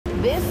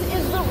This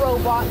is the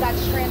robot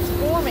that's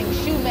transforming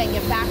shoe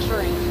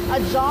manufacturing. A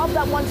job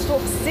that once took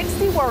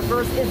 60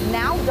 workers is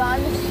now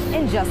done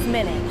in just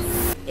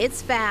minutes.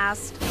 It's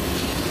fast,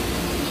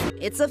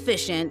 it's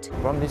efficient.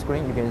 From this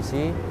screen, you can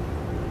see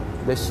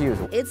the shoes.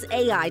 It's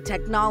AI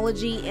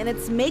technology, and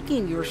it's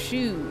making your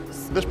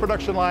shoes. This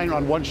production line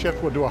on one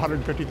shift will do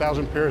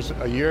 150,000 pairs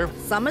a year.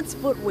 Summitz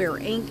Footwear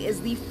Inc. is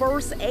the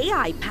first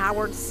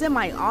AI-powered,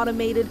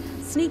 semi-automated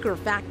sneaker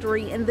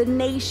factory in the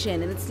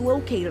nation, and it's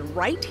located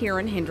right here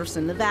in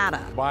Henderson,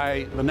 Nevada.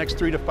 By the next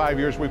 3 to 5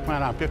 years, we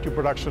plan on 50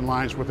 production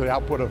lines with an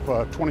output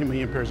of 20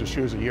 million pairs of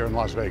shoes a year in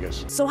Las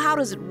Vegas. So how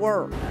does it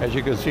work? As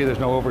you can see, there's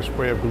no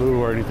overspray of glue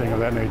or anything of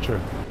that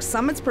nature.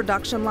 Summit's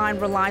production line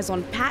relies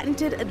on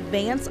patented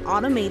advanced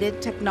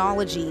automated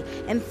technology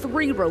and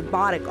 3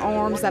 robotic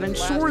arms that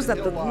ensures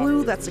that the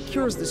glue that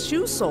secures the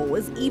shoe sole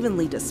is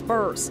evenly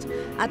dispersed,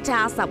 a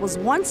task that was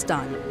once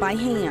done by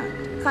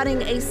hand,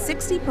 cutting a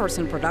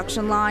 60-person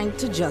production line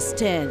to just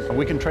 10.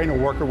 We can train a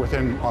worker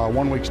within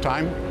 1 week's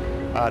time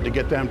to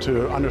get them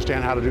to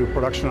understand how to do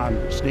production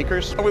on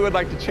sneakers. We would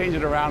like to change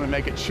it around and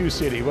make it Shoe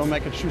City. We'll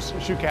make it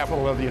shoe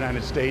capital of the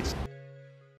United States.